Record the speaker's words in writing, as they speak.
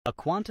A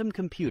quantum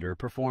computer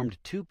performed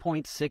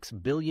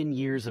 2.6 billion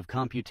years of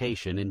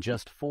computation in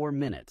just 4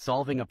 minutes,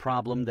 solving a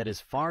problem that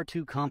is far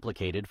too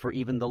complicated for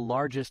even the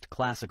largest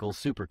classical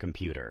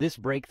supercomputer. This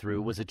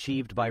breakthrough was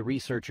achieved by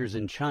researchers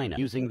in China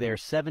using their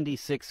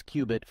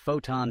 76-qubit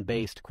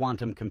photon-based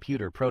quantum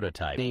computer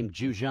prototype named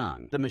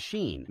Zhuzhang. The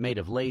machine, made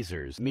of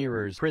lasers,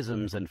 mirrors,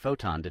 prisms, and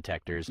photon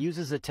detectors,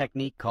 uses a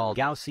technique called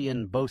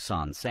Gaussian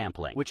boson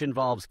sampling, which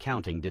involves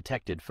counting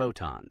detected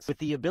photons. With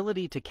the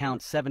ability to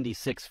count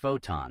 76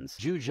 photons,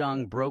 Zhuzhang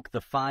broke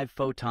the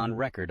 5-photon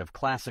record of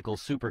classical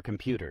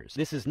supercomputers.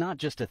 This is not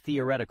just a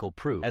theoretical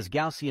proof, as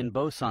Gaussian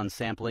boson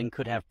sampling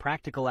could have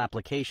practical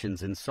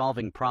applications in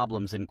solving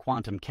problems in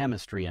quantum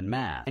chemistry and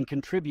math, and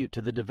contribute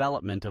to the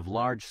development of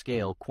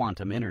large-scale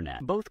quantum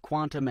internet. Both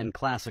quantum and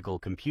classical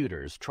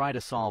computers try to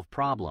solve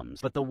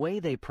problems, but the way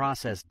they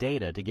process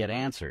data to get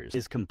answers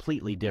is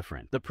completely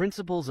different. The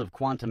principles of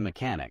quantum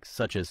mechanics,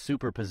 such as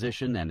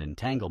superposition and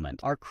entanglement,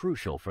 are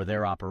crucial for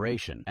their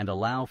operation and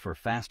allow for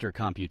faster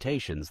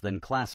computations than